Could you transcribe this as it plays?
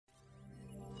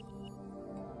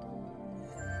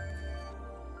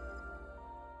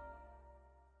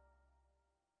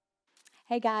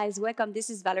Hey guys, welcome. This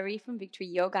is Valerie from Victory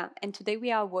Yoga, and today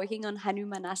we are working on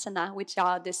Hanumanasana, which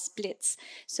are the splits.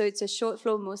 So it's a short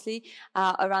flow mostly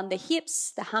around the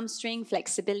hips, the hamstring,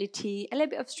 flexibility, a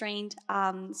little bit of strength.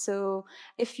 So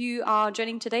if you are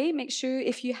joining today, make sure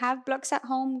if you have blocks at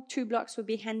home, 2 blocks would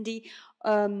be handy.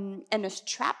 And a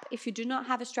strap. If you do not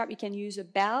have a strap, you can use a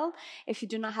bell. If you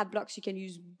do not have blocks, you can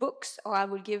use books, or I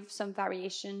will give some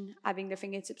variation, having the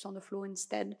fingertips on the floor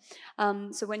instead.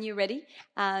 So when you're ready,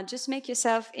 just make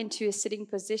yourself into a sitting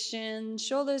position.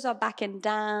 Shoulders are back and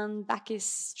down, back is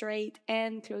straight,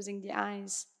 and closing the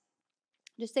eyes.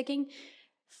 Just taking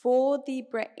 4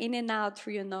 deep breaths in and out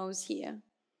through your nose here.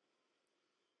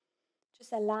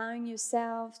 Just allowing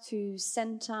yourself to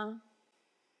center.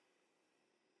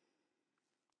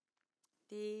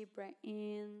 Deep breath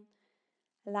in,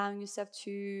 allowing yourself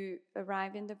to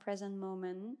arrive in the present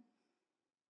moment.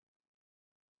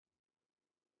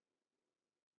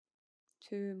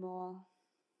 2 more,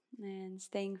 and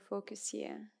staying focused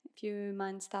here. If your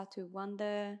mind starts to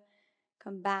wander,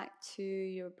 come back to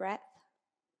your breath.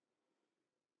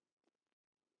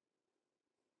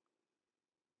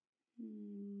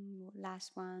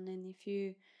 Last one, and if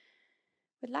you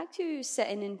would like to set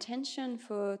an intention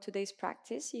for today's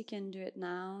practice, you can do it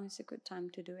now. It's a good time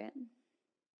to do it.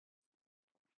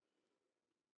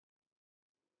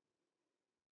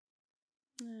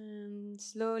 And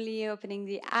slowly opening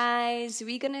the eyes.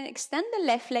 We're going to extend the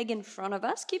left leg in front of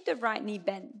us. Keep the right knee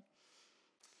bent.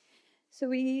 So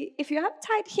if you have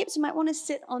tight hips, you might want to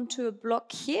sit onto a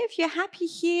block here. If you're happy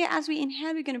here, as we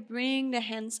inhale, we're going to bring the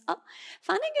hands up.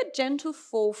 Finding a gentle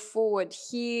fall forward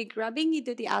here, grabbing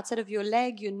either the outside of your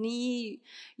leg, your knee,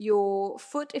 your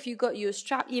foot. If you got your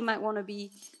strap, you might want to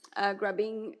be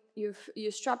grabbing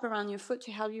your strap around your foot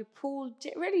to help you pull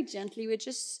really gently. We're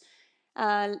just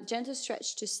gentle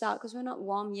stretch to start because we're not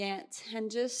warm yet. And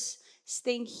just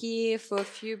staying here for a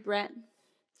few breaths.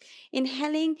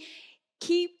 Inhaling.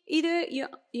 Keep either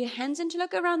your hands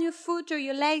interlock around your foot or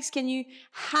your legs. Can you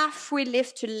halfway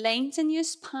lift to lengthen your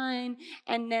spine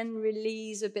and then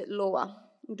release a bit lower?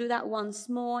 Do that once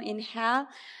more. Inhale,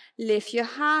 lift your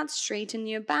heart, straighten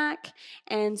your back,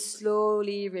 and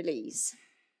slowly release.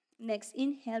 Next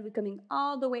inhale, we're coming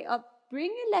all the way up.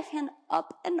 Bring your left hand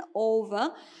up and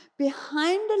over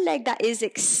behind the leg that is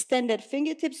extended.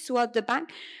 Fingertips toward the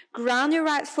back. Ground your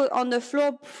right foot on the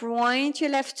floor. Point your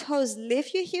left toes.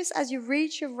 Lift your hips as you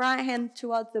reach your right hand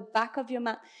towards the back of your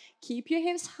mat. Keep your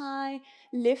hips high.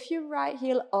 Lift your right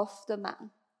heel off the mat.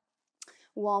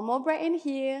 One more breath in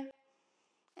here.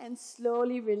 And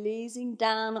slowly releasing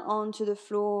down onto the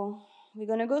floor. We're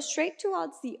going to go straight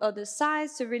towards the other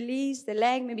side. So release the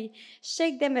leg, maybe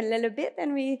shake them a little bit.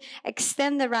 Then we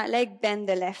extend the right leg, bend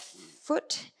the left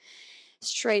foot.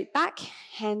 Straight back,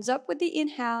 hands up with the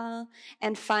inhale.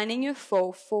 And finding your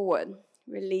fall forward.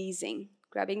 Releasing.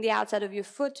 Grabbing the outside of your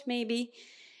foot maybe.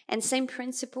 And same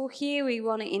principle here. We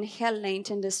want to inhale,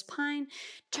 lengthen the spine.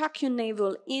 Tuck your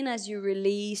navel in as you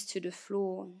release to the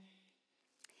floor.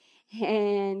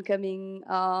 And coming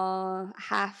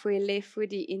halfway lift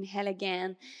with the inhale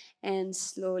again and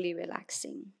slowly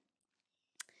relaxing.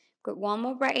 Got one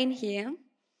more breath in here.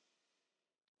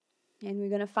 And we're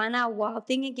going to find our wild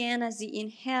thing again as the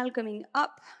inhale coming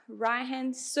up. Right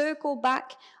hand circle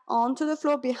back onto the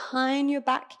floor behind your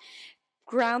back.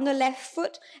 Ground the left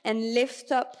foot and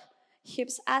lift up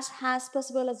hips as high as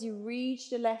possible as you reach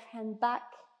the left hand back.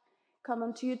 Come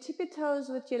onto your tippy toes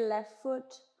with your left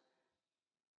foot.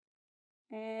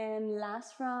 And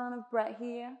last round of breath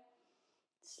here.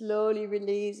 Slowly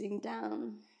releasing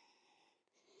down.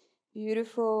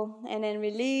 Beautiful. And then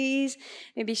release.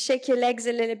 Maybe shake your legs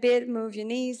a little bit. Move your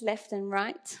knees left and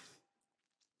right.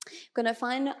 Gonna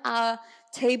find our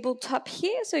tabletop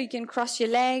here. So you can cross your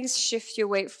legs. Shift your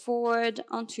weight forward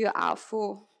onto your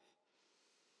R4.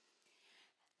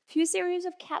 Few series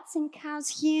of cats and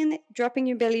cows here. Dropping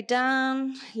your belly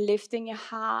down. Lifting your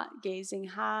heart. Gazing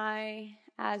high.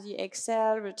 As you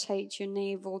exhale, rotate your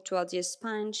navel towards your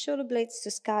spine, shoulder blades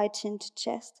to sky, chin to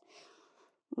chest.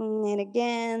 And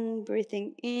again,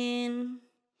 breathing in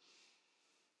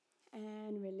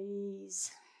and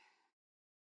release.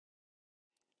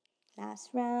 Last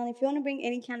round. If you want to bring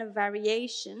any kind of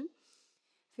variation,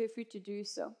 feel free to do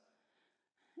so.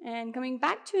 And coming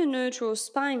back to a neutral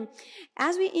spine.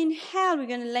 As we inhale, we're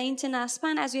going to lengthen our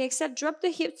spine. As we exhale, drop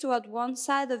the hips toward one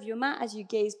side of your mat as you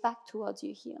gaze back towards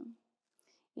your heel.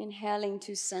 Inhaling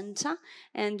to center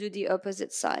and do the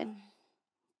opposite side.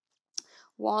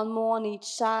 One more on each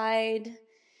side.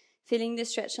 Feeling the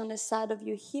stretch on the side of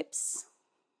your hips.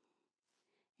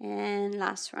 And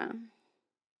last round.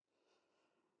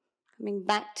 Coming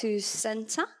back to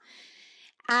center.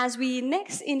 As we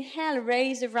next inhale,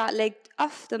 raise the right leg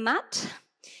off the mat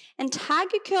and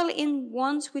tiger curl in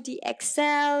once with the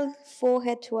exhale,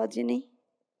 forehead towards your knee.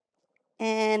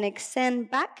 And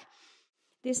extend back.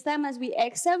 This time as we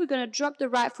exhale, we're going to drop the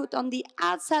right foot on the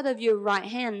outside of your right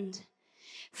hand.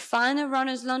 Find a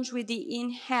runner's lunge with the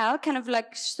inhale, kind of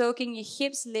like stoking your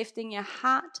hips, lifting your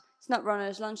heart. It's not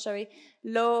runner's lunge, sorry.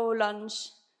 Low lunge.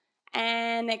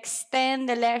 And extend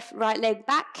the right leg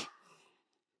back.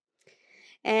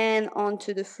 And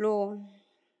onto the floor.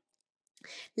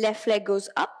 Left leg goes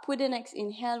up with the next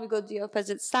inhale. We go to the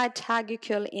opposite side. Tiger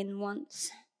curl in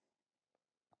once.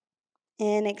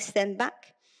 And extend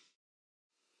back.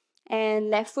 And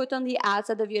left foot on the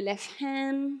outside of your left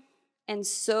hand. And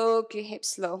soak your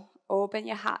hips slow. Open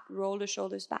your heart. Roll the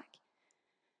shoulders back.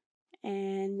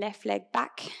 And left leg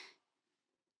back.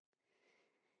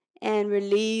 And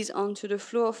release onto the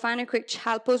floor. Find a quick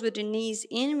child pose with your knees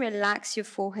in. Relax your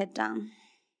forehead down.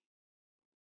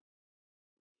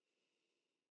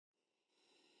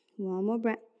 One more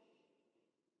breath.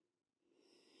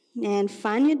 And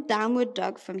find your downward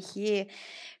dog from here.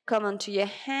 Come onto your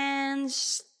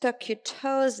hands. Tuck your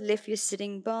toes. Lift your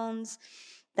sitting bones.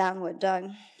 Downward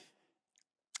dog.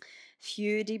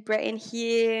 Few deep breath in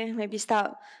here. Maybe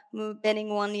start bending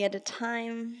one knee at a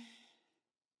time.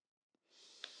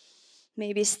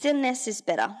 Maybe stillness is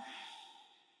better.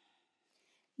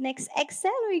 Next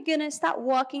exhale, we're going to start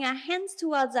walking our hands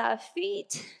towards our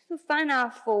feet to find our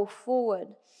fall forward.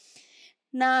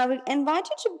 Now, we invite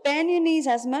you to bend your knees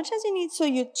as much as you need so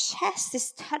your chest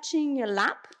is touching your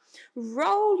lap.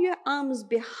 Roll your arms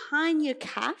behind your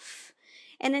calf.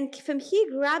 And then from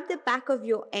here, grab the back of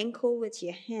your ankle with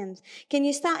your hands. Can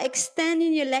you start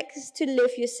extending your legs to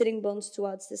lift your sitting bones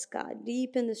towards the sky?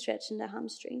 Deepen the stretch in the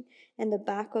hamstring and the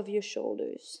back of your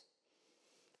shoulders.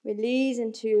 Release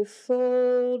into your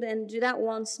fold and do that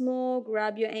once more.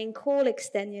 Grab your ankle,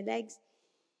 extend your legs.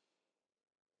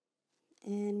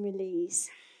 And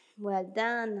release. Well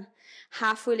done.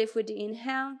 Halfway lift with the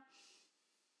inhale.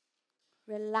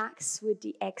 Relax with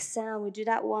the exhale. We do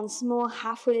that once more.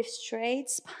 Halfway lift, straight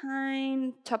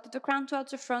spine. Top of the crown towards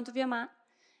the front of your mat.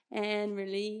 And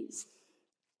release.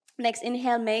 Next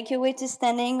inhale, make your way to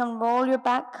standing. Unroll your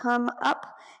back. Come up.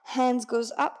 Hands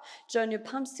goes up. Join your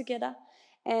palms together.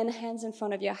 And hands in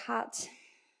front of your heart.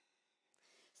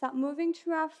 Start moving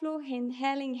through our floor.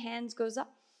 Inhaling, hands goes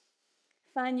up.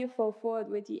 Find your fall forward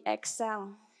with the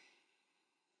exhale.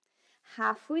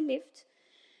 Halfway lift.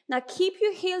 Now keep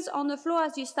your heels on the floor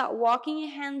as you start walking your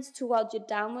hands towards your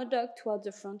downward dog, towards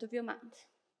the front of your mat.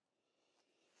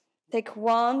 Take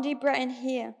one deep breath in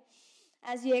here.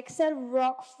 As you exhale,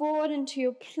 rock forward into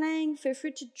your plank. Feel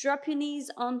free to drop your knees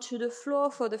onto the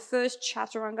floor for the first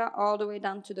chaturanga all the way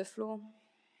down to the floor.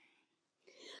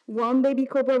 One baby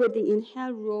cobra with the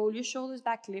inhale. Roll your shoulders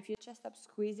back, lift your chest up,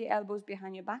 squeeze your elbows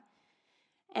behind your back.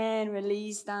 And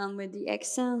release down with the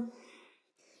exhale.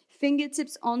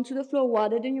 Fingertips onto the floor,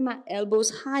 wider than your mat,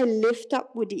 elbows high, lift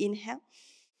up with the inhale.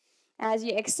 As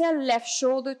you exhale, left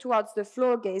shoulder towards the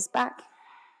floor, gaze back.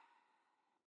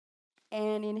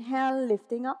 And inhale,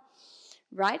 lifting up.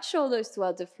 Right shoulders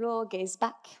towards the floor, gaze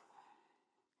back.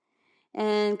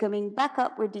 And coming back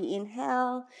up with the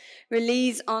inhale.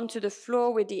 Release onto the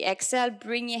floor with the exhale.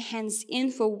 Bring your hands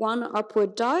in for one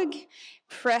upward dog.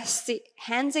 Press the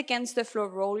hands against the floor.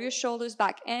 Roll your shoulders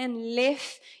back and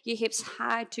lift your hips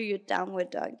high to your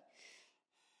downward dog.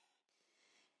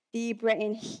 Deep breath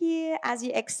in here. As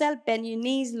you exhale, bend your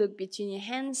knees. Look between your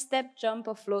hands. Step, jump,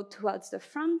 or float towards the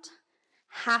front.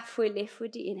 Halfway lift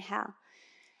with the inhale.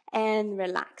 And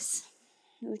relax.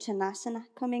 Uttanasana.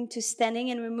 Coming to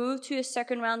standing and we move to your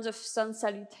second round of sun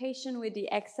salutation with the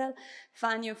exhale.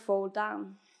 Find your fold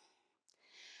down.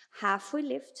 Halfway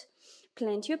lift.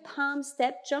 Plant your palms.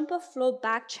 Step, jump, or float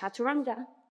back. Chaturanga.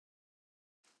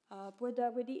 Upward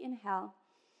dog with the inhale.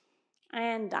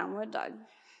 And downward dog.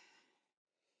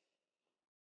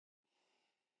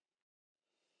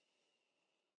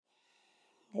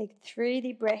 Take 3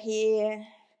 deep breaths here.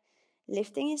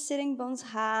 Lifting your sitting bones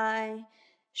high.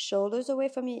 Shoulders away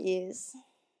from your ears.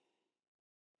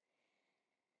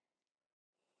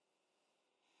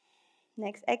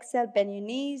 Next exhale, bend your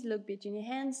knees, look between your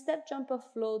hands, step, jump, or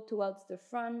float towards the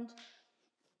front.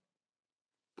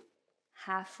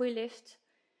 Halfway lift,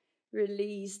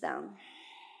 release down.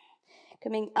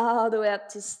 Coming all the way up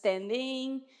to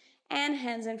standing and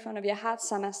hands in front of your heart,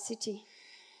 Samasthiti.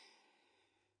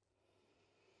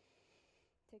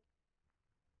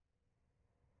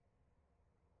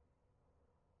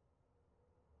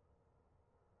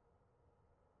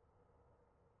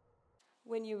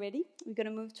 When you're ready, we're going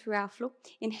to move through our floor,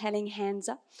 inhaling, hands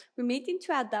up. We meet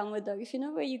into our downward dog. If you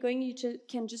know where you're going, you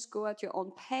can just go at your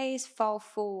own pace, fall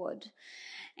forward.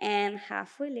 And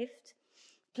halfway lift,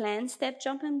 plant, step,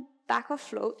 jump, and back or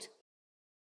float.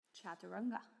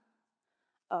 Chaturanga.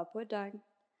 Upward dog.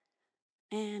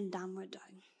 And downward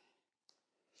dog.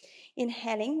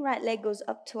 Inhaling, right leg goes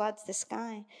up towards the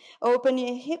sky. Open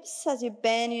your hips as you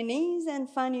bend your knees and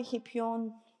find your hip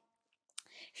yawn.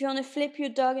 If you want to flip your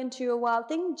dog into your wild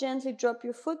thing, gently drop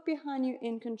your foot behind you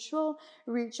in control.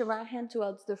 Reach your right hand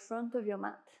towards the front of your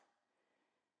mat.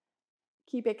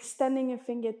 Keep extending your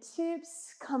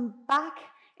fingertips. Come back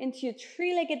into your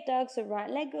three-legged dog. So right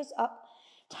leg goes up.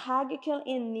 Tag your curl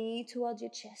in, knee towards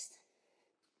your chest.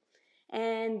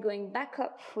 And going back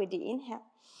up with the inhale.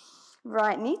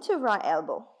 Right knee to right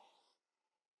elbow.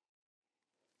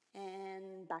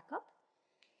 And back up.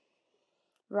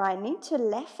 Right knee to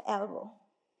left elbow.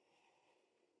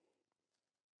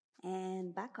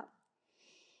 And back up.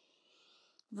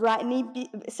 Right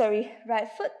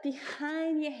foot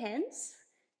behind your hands.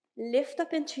 Lift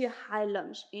up into your high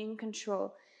lunge in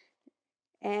control.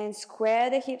 And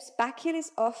square the hips, back heel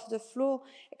is off the floor.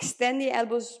 Extend the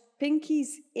elbows, pinkies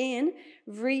in.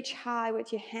 Reach high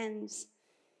with your hands.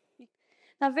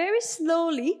 Now very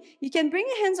slowly, you can bring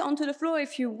your hands onto the floor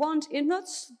if you want. If not,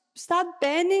 start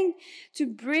bending to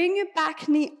bring your back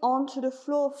knee onto the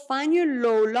floor. Find your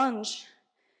low lunge.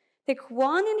 Take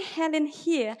one inhale in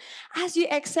here. As you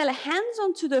exhale, hands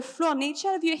onto the floor on each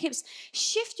side of your hips.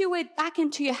 Shift your weight back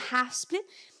into your half split.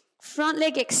 Front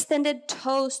leg extended,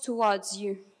 toes towards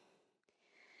you.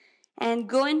 And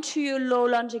go into your low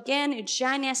lunge again.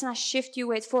 Ujjayi, shift your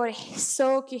weight forward.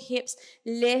 Soak your hips.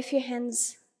 Lift your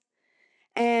hands.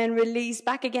 And release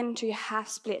back again into your half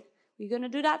split. We're going to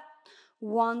do that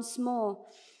once more.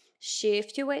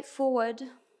 Shift your weight forward.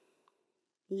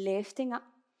 Lifting up.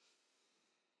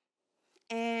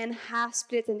 And half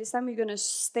split, and this time we're going to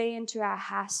stay into our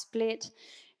half split,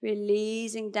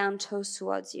 releasing down, toes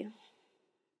towards you.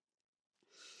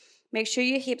 Make sure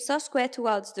your hips are square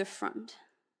towards the front.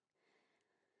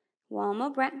 One more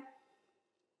breath.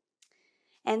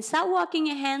 And start walking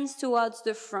your hands towards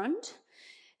the front.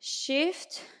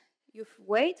 Shift your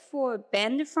weight forward,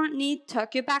 bend the front knee,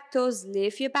 tuck your back toes,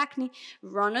 lift your back knee,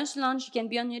 runner's lunge. You can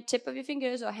be on your tip of your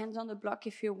fingers or hands on the block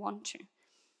if you want to.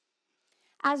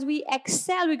 As we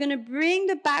exhale, we're going to bring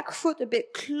the back foot a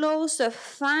bit closer.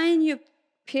 Find your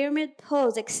pyramid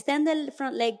pose. Extend the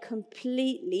front leg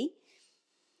completely.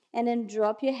 And then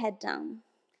drop your head down.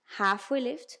 Halfway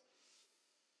lift.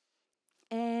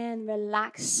 And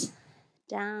relax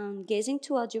down, gazing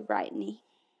towards your right knee.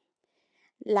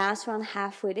 Last one,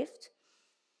 halfway lift.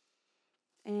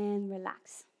 And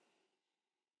relax.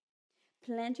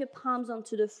 Plant your palms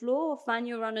onto the floor, find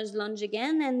your runner's lunge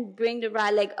again, and bring the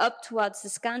right leg up towards the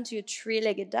sky into your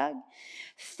three-legged dog.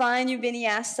 Find your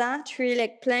vinyasa,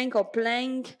 three-leg plank or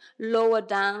plank, lower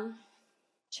down,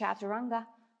 chaturanga,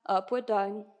 upward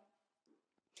dog,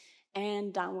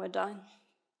 and downward dog.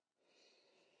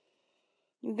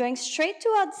 You're going straight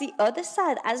towards the other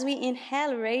side. As we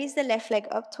inhale, raise the left leg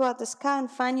up toward the sky and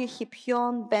find your hip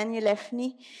yawn, bend your left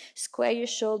knee, square your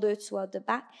shoulder toward the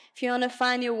back. If you want to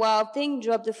find your wild thing,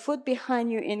 drop the foot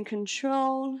behind you in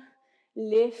control.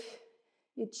 Lift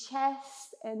your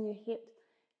chest and your hip.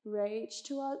 Reach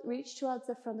towards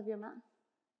the front of your mat.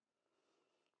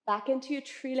 Back into your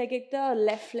three-legged dog,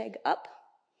 left leg up.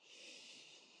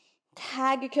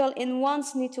 Tag your curl in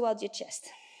once, knee towards your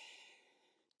chest.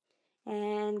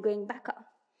 And going back up.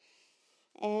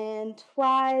 And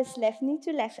twice, left knee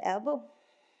to left elbow.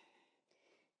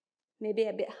 Maybe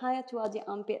a bit higher towards your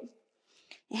armpit.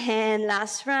 And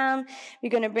last round, we're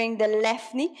going to bring the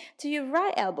left knee to your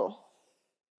right elbow.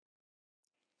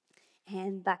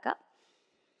 And back up.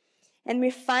 And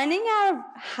we're finding our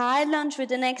high lunge with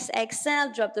the next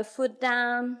exhale. Drop the foot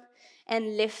down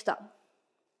and lift up.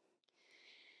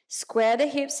 Square the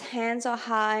hips, hands are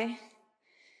high.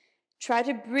 Try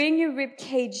to bring your rib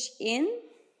cage in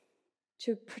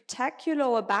to protect your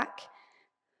lower back.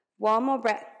 One more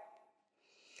breath.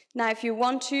 Now, if you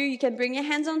want to, you can bring your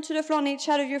hands onto the floor on each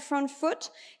side of your front foot.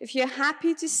 If you're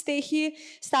happy to stay here,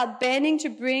 start bending to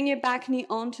bring your back knee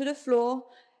onto the floor.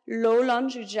 Low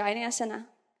lunge, Ujjayi.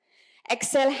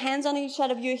 Exhale, hands on each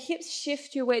side of your hips.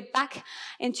 Shift your weight back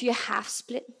into your half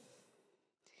split.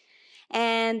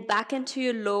 And back into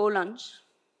your low lunge.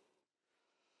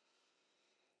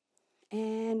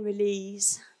 And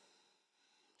release.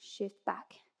 Shift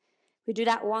back. We do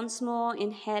that once more,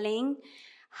 inhaling,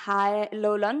 high,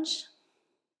 low lunge.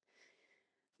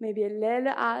 Maybe a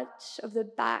little arch of the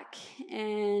back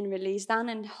and release down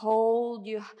and hold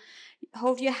your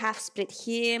half split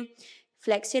here.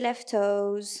 Flex your left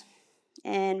toes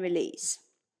and release.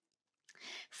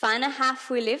 Find a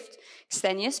halfway lift.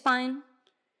 Extend your spine.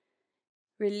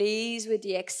 Release with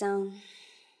the exhale.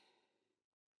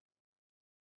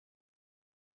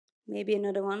 Maybe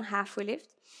another one, halfway lift.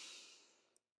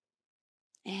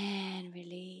 And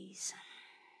release.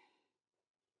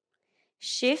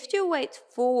 Shift your weight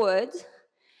forward.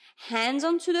 Hands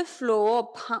onto the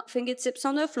floor, fingertips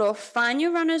on the floor. Find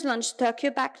your runner's lunge, tuck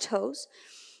your back toes.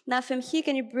 Now from here,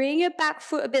 can you bring your back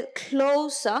foot a bit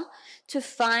closer to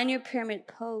find your pyramid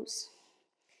pose?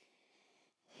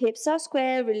 Hips are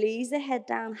square, release the head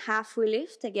down, halfway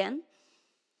lift again.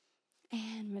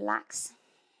 And relax.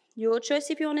 Your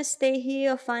choice if you want to stay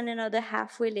here or find another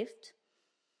halfway lift.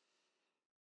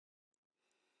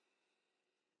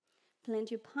 Plant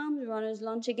your palms, runner's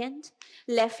lunge again.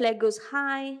 Left leg goes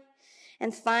high.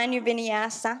 And find your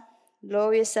vinyasa.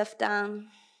 Lower yourself down.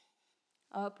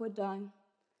 Upward dog.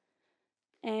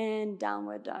 And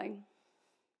downward dog.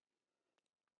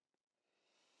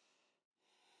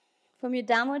 From your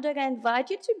downward dog, I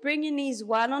invite you to bring your knees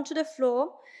wide onto the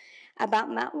floor.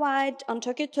 About mat wide.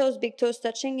 Untuck your toes, big toes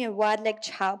touching your wide leg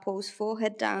child pose.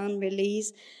 Forehead down,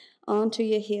 release onto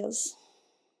your heels.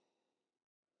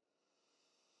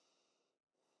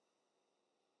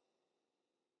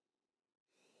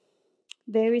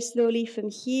 Very slowly from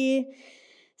here,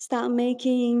 start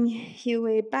making your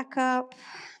way back up.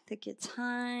 Take your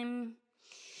time.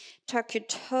 Tuck your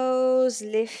toes,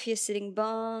 lift your sitting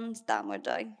bones, downward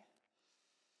dog.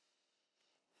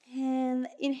 And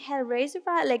inhale, raise the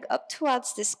right leg up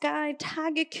towards the sky.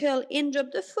 Tiger curl in,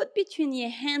 drop the foot between your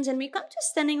hands. And we come to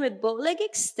standing with both legs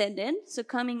extended. So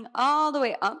coming all the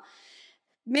way up.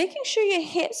 Making sure your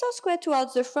hips are square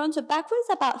towards the front, so backwards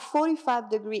about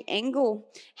 45-degree angle.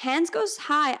 Hands goes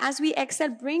high. As we exhale,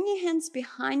 bring your hands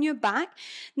behind your back.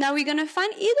 Now we're going to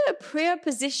find either a prayer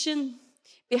position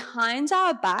behind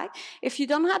our back. If you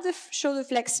don't have the shoulder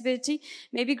flexibility,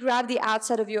 maybe grab the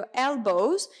outside of your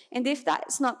elbows. And if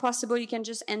that's not possible, you can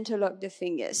just interlock the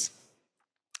fingers.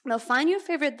 Now find your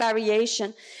favorite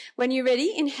variation. When you're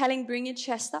ready, inhaling, bring your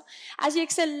chest up. As you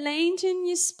exhale, lengthen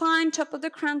your spine, top of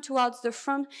the crown towards the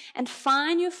front, and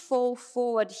find your fall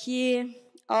forward here,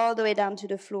 all the way down to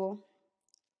the floor.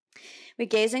 We're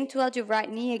gazing towards your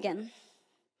right knee again.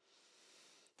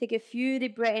 Take a few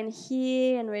deep breaths in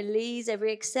here and release.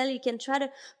 Every exhale, you can try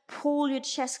to pull your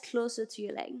chest closer to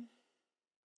your leg.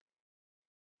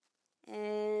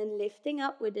 And lifting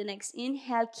up with the next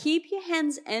inhale. Keep your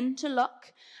hands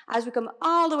interlock as we come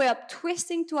all the way up,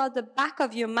 twisting toward the back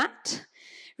of your mat.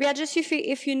 Readjust your feet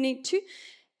if you need to.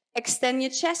 Extend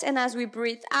your chest, and as we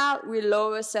breathe out, we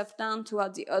lower ourselves down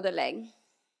toward the other leg.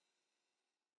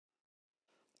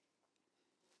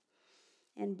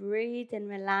 And breathe and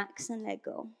relax and let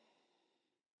go.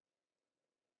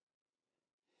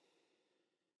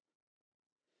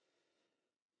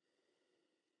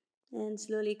 And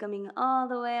slowly coming all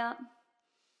the way up.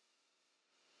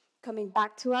 Coming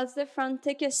back towards the front,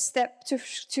 take a step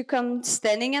to come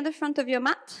standing at the front of your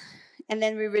mat. And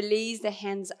then we release the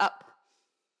hands up.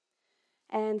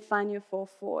 And find your fall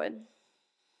forward.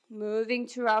 Moving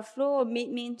to our floor,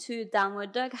 meet me into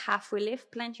downward dog, halfway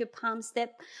lift, plant your palm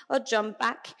step or jump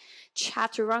back,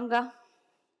 chaturanga,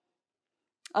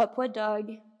 upward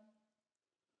dog,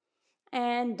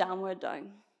 and downward dog.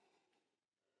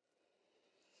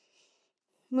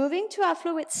 Moving to our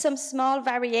floor with some small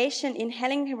variation.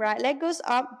 Inhaling, right leg goes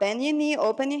up, bend your knee,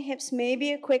 open your hips,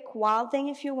 maybe a quick wild thing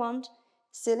if you want.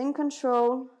 Still in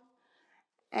control.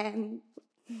 And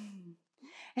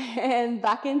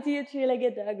back into your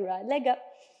three-legged dog, right leg up.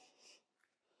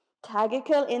 Tiger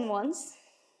curl in once.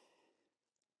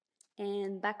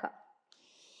 And back up.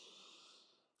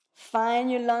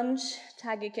 Find your lunge,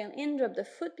 tiger curl in, drop the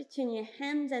foot between your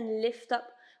hands and lift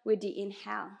up with the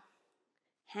inhale.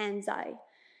 Hands high.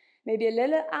 Maybe a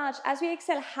little arch. As we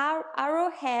exhale,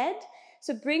 arrowhead.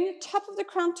 So bring the top of the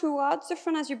crown towards the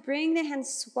front as you bring the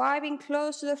hands swiping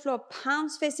close to the floor,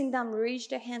 palms facing down, reach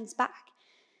the hands back.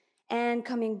 And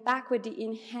coming back with the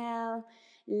inhale,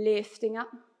 lifting up.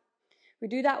 We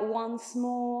do that once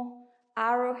more.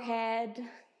 Arrowhead.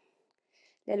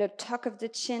 Little tuck of the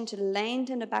chin to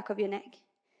lengthen the back of your neck.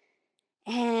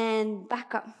 And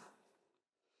back up.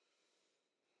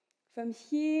 From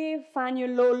here, find your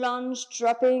low lunge,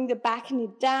 dropping the back knee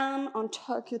down,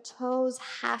 untuck your toes,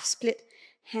 half split,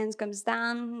 hands comes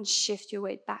down, and shift your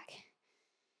weight back.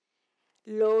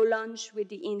 Low lunge with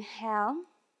the inhale,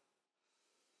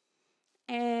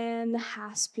 and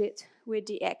half split with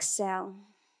the exhale.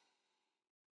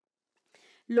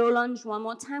 Low lunge one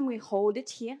more time, we hold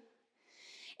it here.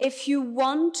 If you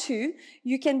want to,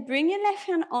 you can bring your left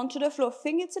hand onto the floor,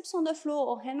 fingertips on the floor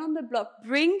or hand on the block.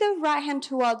 Bring the right hand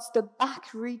towards the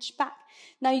back, reach back.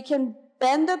 Now you can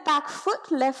bend the back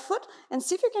foot, left foot, and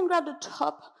see if you can grab the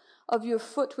top of your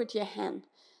foot with your hand.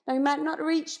 Now you might not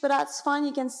reach, but that's fine.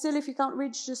 You can still, if you can't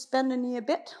reach, just bend the knee a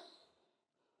bit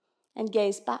and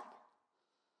gaze back.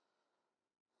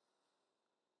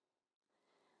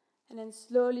 And then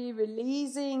slowly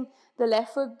releasing the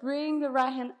left foot, bring the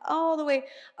right hand all the way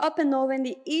up and over in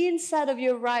the inside of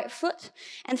your right foot.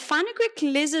 And find a quick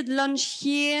lizard lunge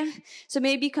here. So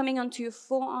maybe coming onto your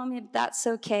forearm if that's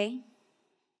okay.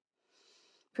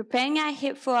 Preparing our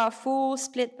hip for our full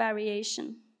split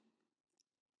variation.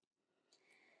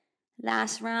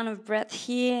 Last round of breath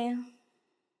here.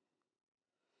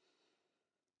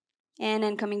 And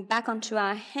then coming back onto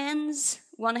our hands.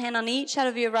 One hand on each side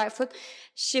of your right foot.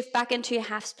 Shift back into your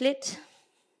half split.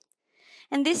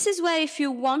 And this is where if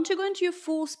you want to go into your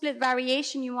full split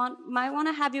variation, you might want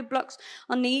to have your blocks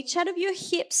on each side of your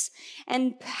hips.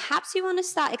 And perhaps you want to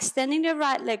start extending the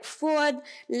right leg forward,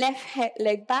 left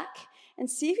leg back. And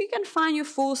see if you can find your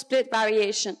full split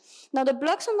variation. Now the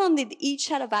blocks are on each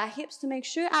side of our hips to make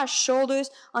sure our shoulders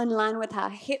are in line with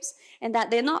our hips and that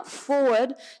they're not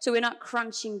forward so we're not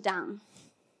crunching down.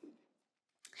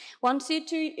 Once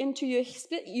you're into your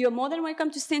split, you're more than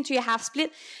welcome to stay into your half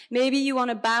split. Maybe you want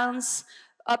to bounce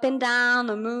up and down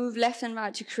or move left and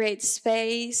right to create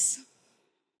space.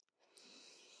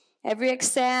 Every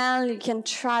exhale, you can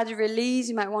try to release.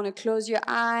 You might want to close your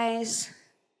eyes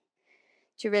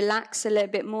to relax a little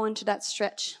bit more into that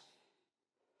stretch.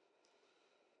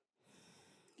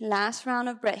 Last round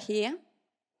of breath here.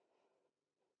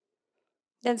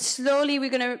 Then slowly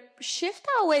we're going to shift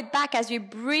our weight back as we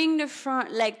bring the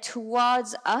front leg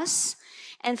towards us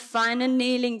and find a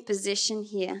kneeling position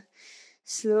here.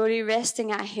 Slowly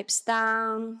resting our hips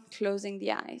down, closing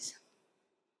the eyes.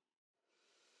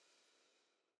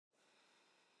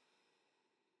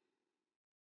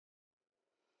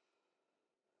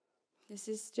 This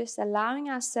is just allowing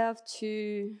ourselves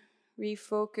to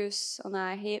refocus on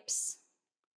our hips.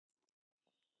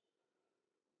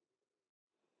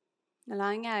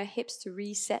 Allowing our hips to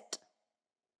reset.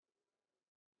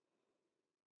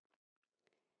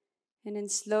 And then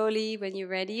slowly, when you're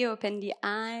ready, open the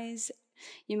eyes.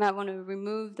 You might want to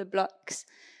remove the blocks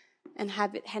and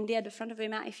have it handy at the front of your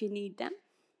mat if you need them.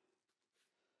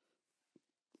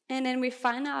 And then we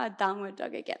find our downward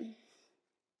dog again.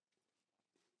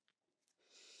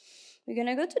 We're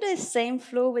going to go to the same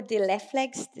floor with the left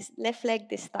leg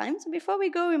this time. So before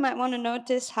we go, we might want to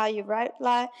notice how your right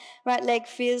leg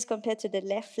feels compared to the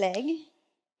left leg.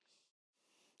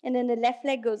 And then the left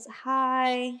leg goes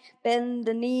high, bend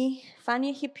the knee, find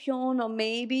your hip yawn, or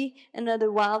maybe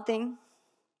another wild thing.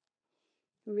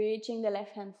 Reaching the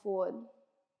left hand forward,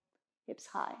 hips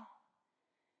high.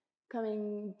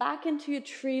 Coming back into your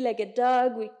three-legged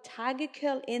dog, we tiger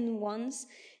curl in once,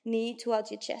 knee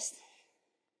towards your chest.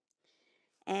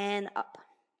 And up.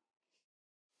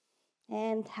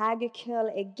 And tiger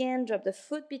curl again, drop the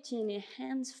foot between your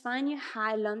hands, find your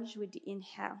high lunge with the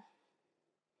inhale.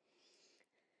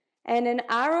 And an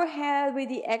arrowhead with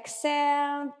the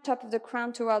exhale, top of the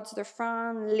crown towards the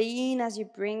front, lean as you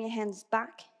bring your hands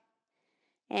back,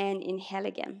 and inhale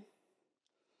again.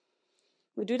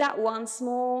 We'll do that once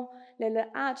more, little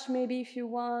arch maybe if you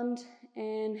want,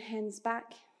 and hands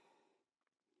back.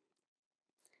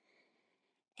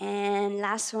 And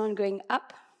last one, going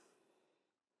up.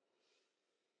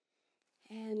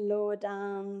 And lower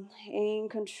down, in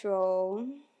control.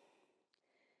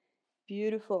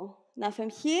 Beautiful. Now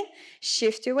from here,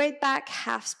 shift your weight back,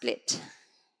 half split.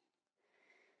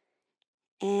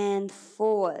 And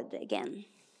forward again.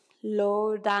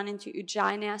 Lower down into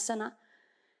Ujjayi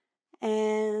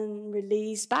and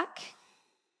release back.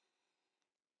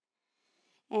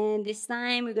 And this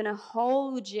time we're going to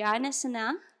hold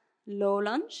Ujjayi, low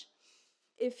lunge.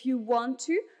 If you want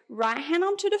to, right hand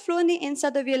onto the floor on the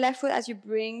inside of your left foot as you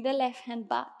bring the left hand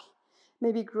back.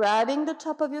 Maybe grabbing the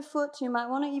top of your foot. You might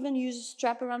want to even use a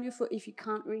strap around your foot if you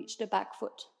can't reach the back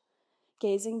foot.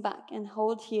 Gazing back and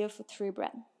hold here for 3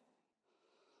 breaths.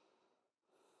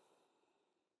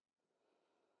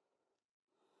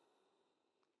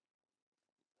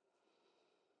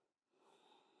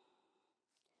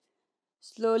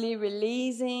 Slowly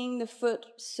releasing the foot,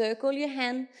 circle your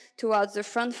hand towards the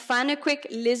front. Find a quick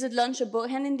lizard lunge, both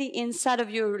hands in the inside of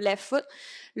your left foot.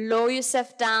 Lower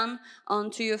yourself down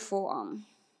onto your forearm.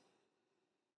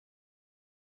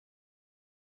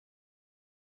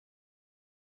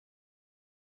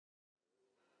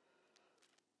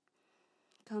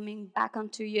 Coming back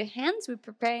onto your hands, we're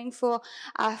preparing for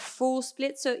a full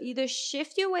split. So either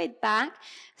shift your weight back,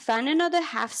 find another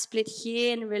half split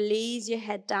here and release your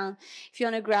head down. If you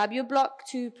want to grab your block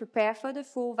to prepare for the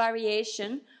full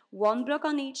variation, one block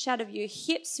on each side of your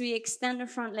hips, we extend the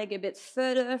front leg a bit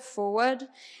further forward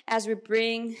as we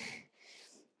bring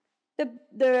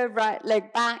the right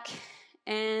leg back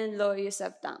and lower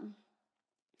yourself down.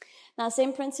 Now,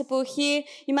 same principle here.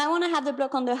 You might want to have the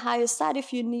block on the higher side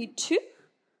if you need to.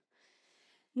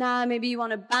 Now, maybe you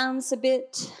want to bounce a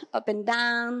bit up and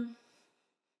down.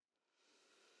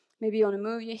 Maybe you want to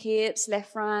move your hips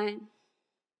left, right.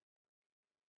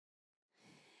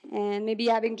 And maybe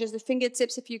having just the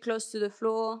fingertips if you're close to the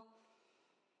floor.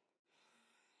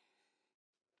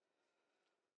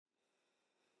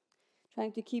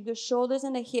 Trying to keep the shoulders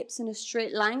and the hips in a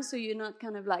straight line so you're not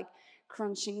kind of like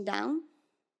crunching down.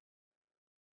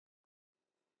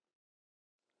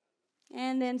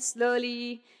 And then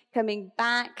slowly coming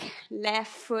back,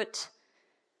 left foot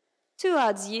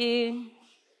towards you.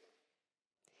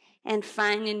 And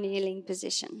find a kneeling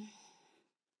position.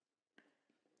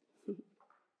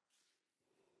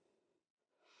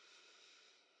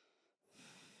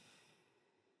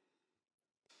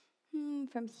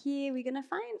 From here, we're going to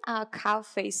find our cow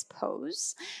face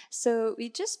pose. So we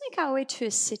just make our way to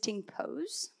a sitting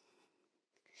pose.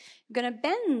 We're going to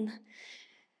bend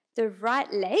the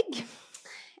right leg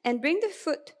and bring the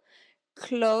foot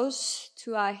close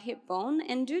to our hip bone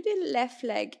and do the left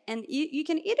leg. And you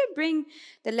can either bring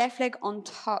the left leg on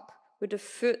top with the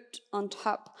foot on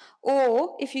top,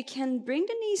 or if you can bring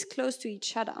the knees close to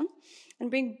each other and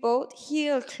bring both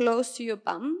heels close to your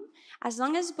bum, as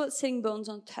long as both sitting bones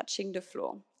are touching the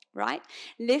floor, right?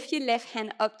 Lift your left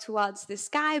hand up towards the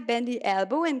sky, bend the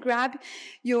elbow and grab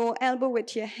your elbow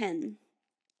with your hand.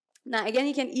 Now, again,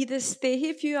 you can either stay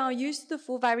here. If you are used to the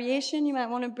full variation, you might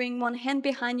want to bring one hand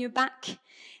behind your back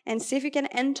and see if you can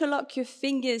interlock your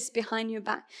fingers behind your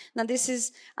back. Now, this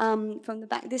is from the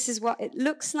back. This is what it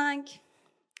looks like.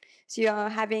 So you are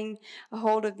having a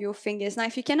hold of your fingers. Now,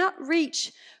 if you cannot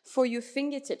reach for your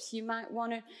fingertips, you might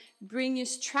want to bring your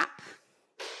strap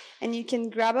and you can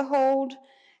grab a hold.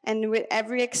 And with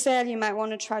every exhale, you might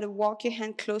want to try to walk your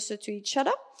hand closer to each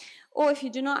other. Or if you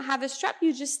do not have a strap,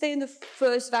 you just stay in the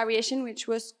first variation, which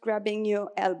was grabbing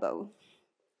your elbow.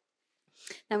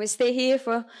 Now we stay here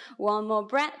for one more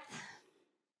breath.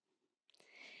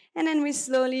 And then we're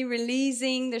slowly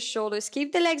releasing the shoulders.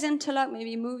 Keep the legs interlocked.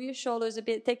 Maybe move your shoulders a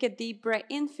bit. Take a deep breath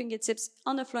in, fingertips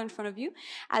on the floor in front of you.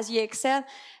 As you exhale,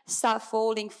 start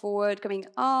folding forward, coming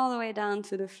all the way down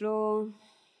to the floor.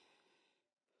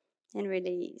 And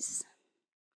release.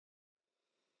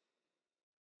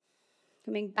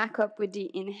 Coming back up with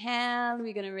the inhale,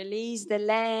 we're going to release the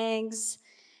legs,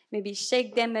 maybe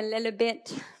shake them a little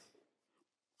bit.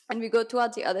 And we go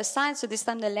towards the other side. So this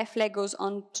time the left leg goes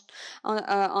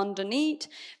underneath.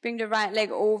 Bring the right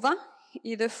leg over,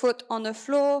 either foot on the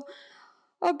floor,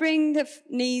 or bring the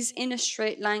knees in a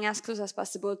straight line as close as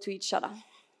possible to each other.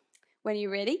 When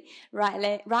you're ready,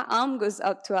 right arm goes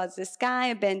up towards the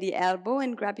sky, bend the elbow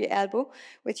and grab your elbow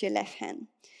with your left hand.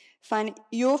 Find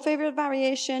your favorite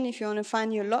variation. If you want to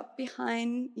find your lock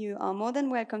behind, you are more than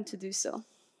welcome to do so.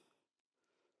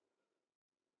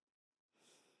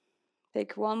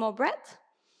 Take one more breath.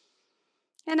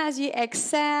 And as you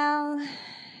exhale,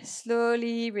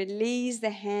 slowly release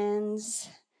the hands.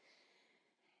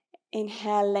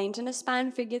 Inhale, lengthen the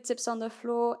spine, fingertips on the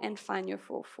floor, and find your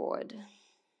fall forward.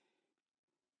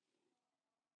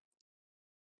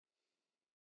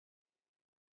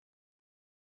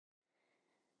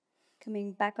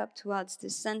 Coming back up towards the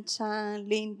center,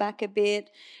 lean back a bit,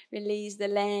 release the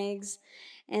legs,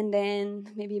 and then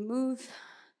maybe move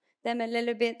them a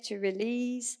little bit to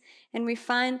release. And we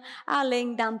find our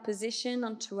laying down position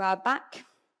onto our back.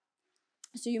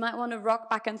 So you might want to rock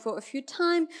back and forth a few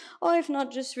times, or if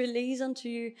not, just release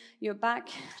onto your back,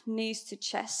 knees to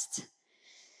chest.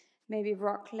 Maybe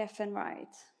rock left and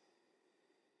right.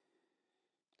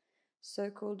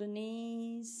 Circle the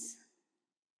knees.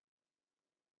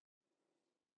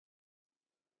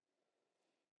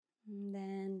 And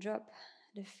then drop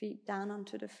the feet down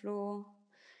onto the floor.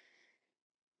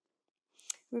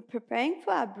 We're preparing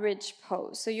for our bridge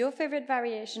pose. So your favorite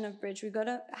variation of bridge, we're going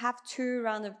to have 2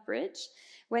 rounds of bridge.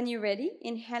 When you're ready,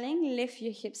 inhaling, lift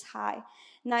your hips high.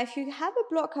 Now, if you have a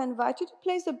block, I invite you to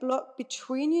place the block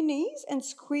between your knees and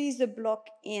squeeze the block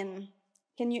in.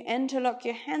 Can you interlock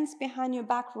your hands behind your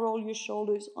back, roll your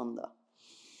shoulders under?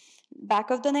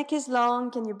 Back of the neck is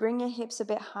long. Can you bring your hips a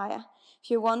bit higher? If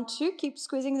you want to, keep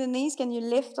squeezing the knees. Can you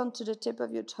lift onto the tip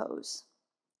of your toes?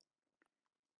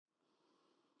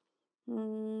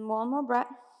 One more breath.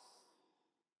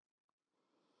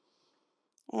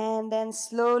 And then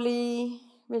slowly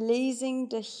releasing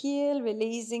the heel,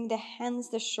 releasing the hands,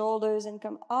 the shoulders, and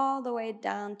come all the way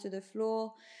down to the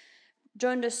floor.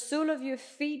 Join the sole of your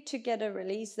feet together,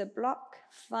 release the block,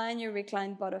 find your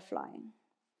reclined butterfly.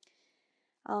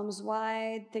 Arms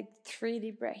wide, take 3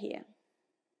 deep breaths here.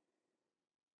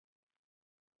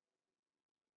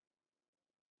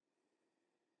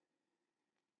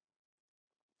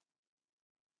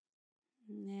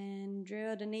 And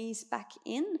draw the knees back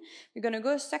in. We're going to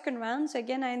go a second round. So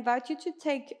again, I invite you to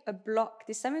take a block.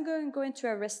 This time we're going to go into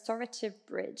a restorative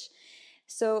bridge.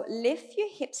 So lift your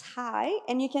hips high,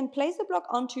 and you can place the block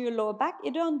onto your lower back,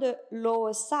 either on the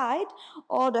lower side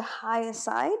or the higher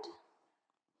side.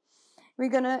 We're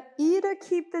going to either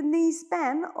keep the knees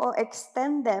bent or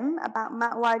extend them about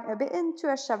mat wide, a bit into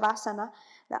a Shavasana.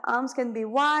 The arms can be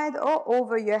wide or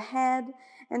over your head,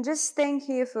 and just staying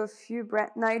here for a few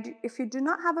breaths. Now, if you do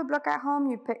not have a block at home,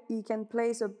 you can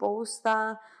place a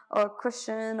bolster or a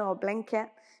cushion or a blanket,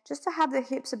 just to have the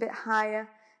hips a bit higher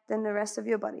than the rest of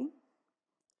your body.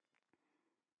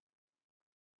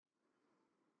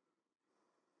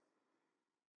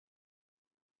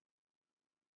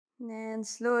 And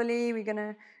slowly we're going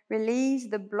to release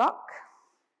the block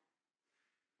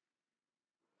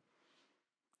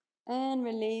and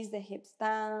release the hips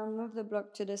down. Move the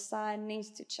block to the side, knees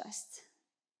to chest.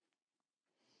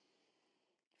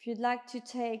 If you'd like to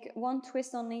take one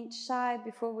twist on each side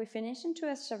before we finish into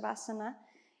a Shavasana,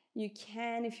 you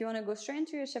can. If you want to go straight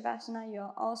into your Shavasana,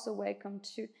 you're also welcome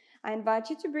to. I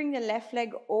invite you to bring the left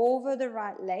leg over the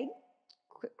right leg,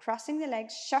 crossing the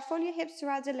legs. Shuffle your hips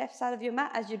towards the left side of your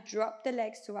mat as you drop the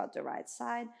legs towards the right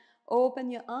side.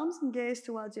 Open your arms and gaze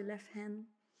towards your left hand.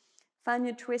 Find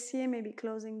your twist here, maybe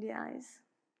closing the eyes.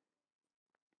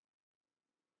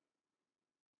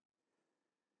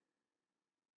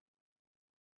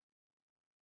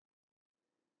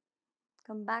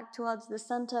 Come back towards the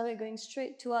center. We're going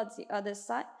straight towards the other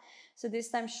side. So this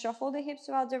time, shuffle the hips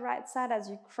towards the right side as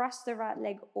you cross the right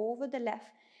leg over the left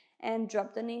and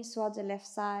drop the knees towards the left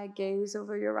side. Gaze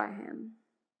over your right hand.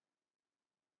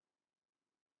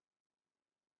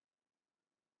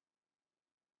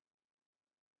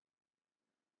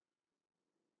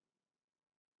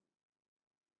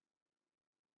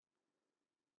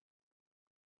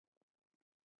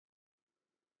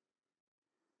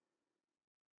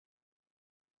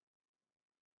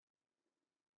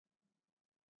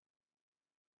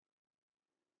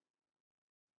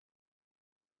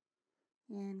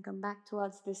 And come back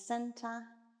towards the center.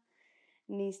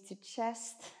 Knees to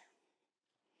chest.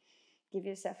 Give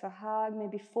yourself a hug,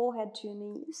 maybe forehead to your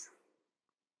knees.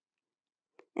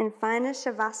 And find a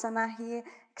Shavasana here.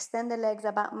 Extend the legs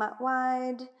about mat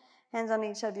wide. Hands on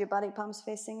each of your body, palms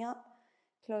facing up.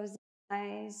 Close the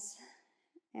eyes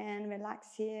and relax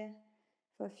here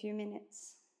for a few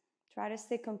minutes. Try to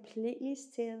stay completely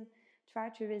still. Try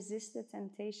to resist the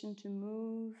temptation to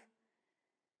move,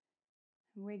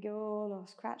 wiggle, or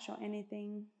scratch or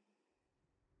anything.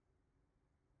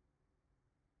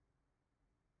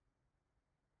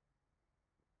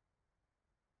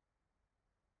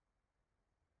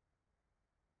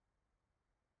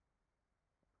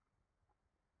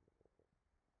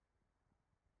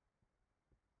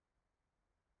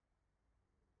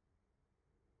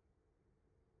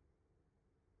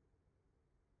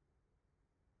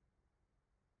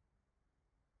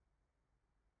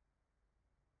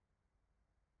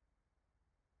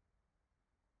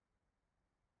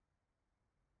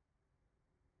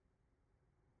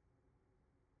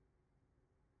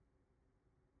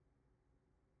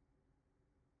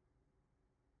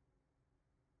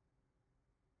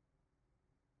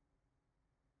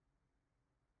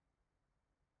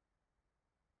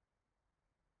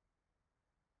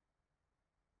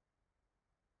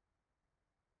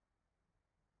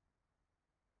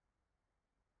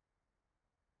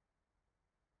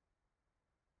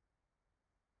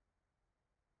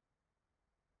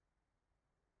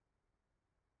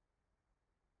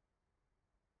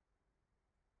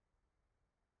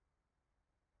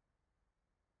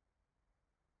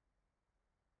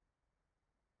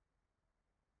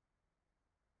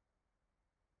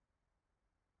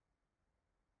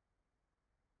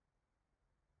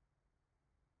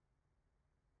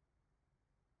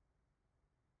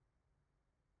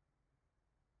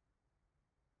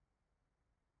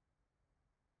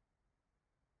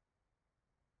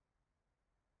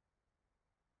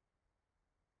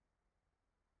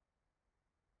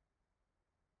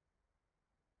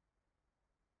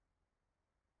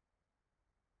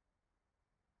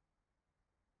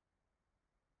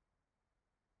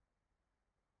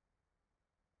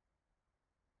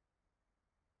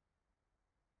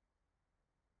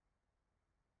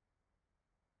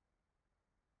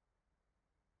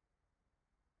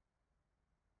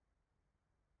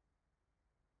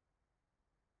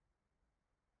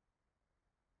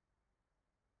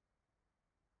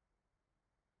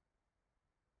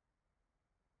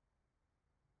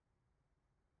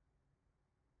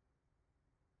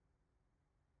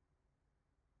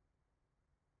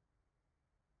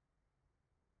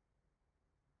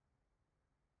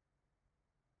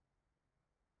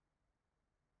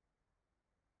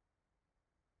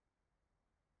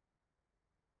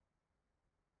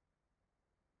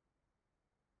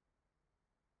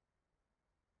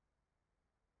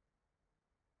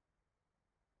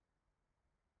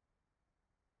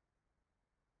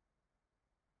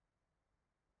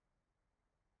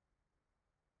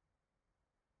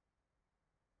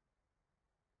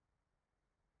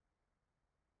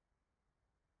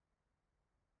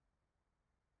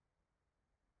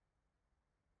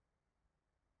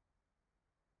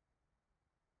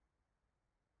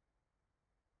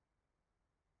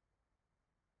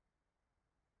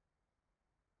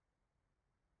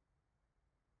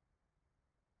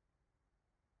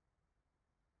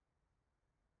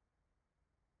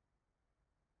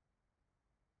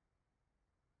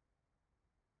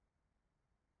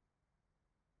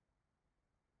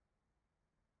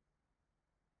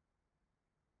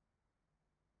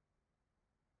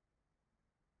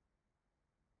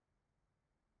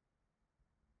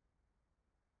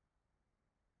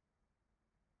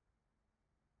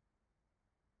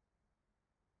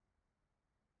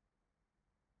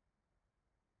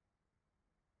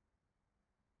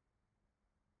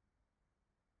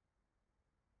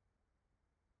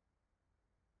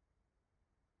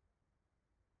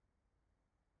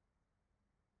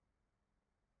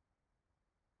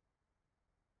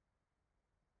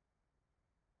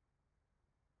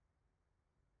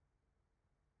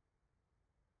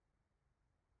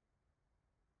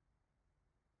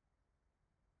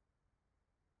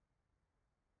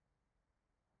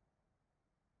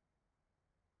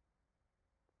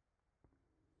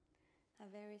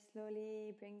 very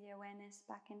slowly bring the awareness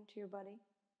back into your body.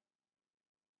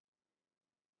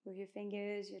 Move your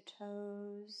fingers, your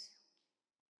toes,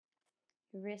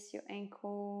 your wrist, your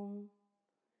ankle.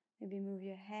 Maybe move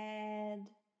your head.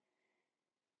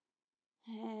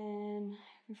 And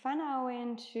we find our way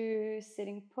into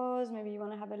sitting pose. Maybe you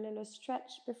want to have a little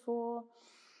stretch before.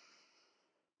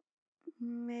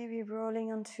 Maybe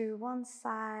rolling onto one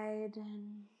side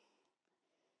and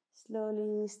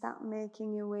slowly start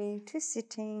making your way to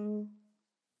sitting.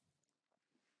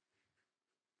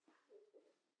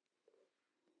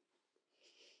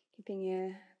 Keeping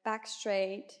your back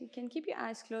straight. You can keep your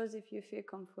eyes closed if you feel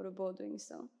comfortable doing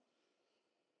so.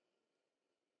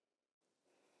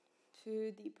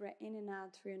 2 deep breath in and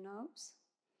out through your nose.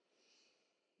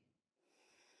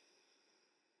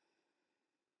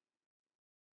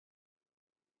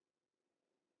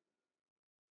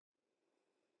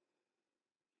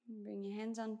 Bring your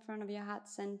hands on front of your heart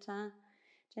center.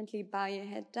 Gently bow your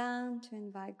head down to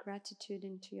invite gratitude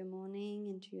into your morning,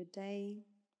 into your day.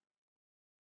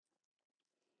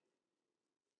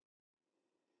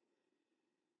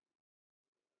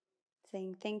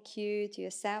 Saying thank you to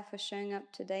yourself for showing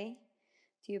up today,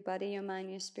 to your body, your mind,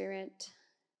 your spirit,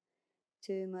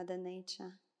 to Mother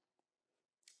Nature.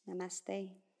 Namaste.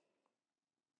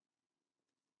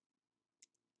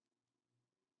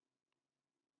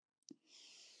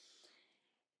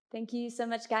 Thank you so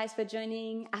much, guys, for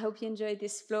joining. I hope you enjoyed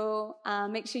this flow.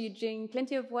 Make sure you drink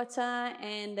plenty of water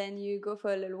and then you go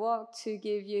for a little walk to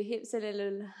give your hips a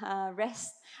little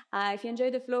rest. If you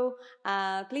enjoyed the flow,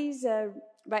 please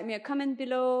write me a comment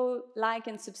below, like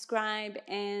and subscribe,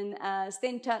 and stay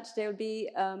in touch. There will be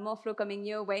more flow coming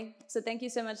your way. So thank you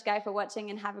so much, guys, for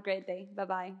watching, and have a great day.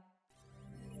 Bye-bye.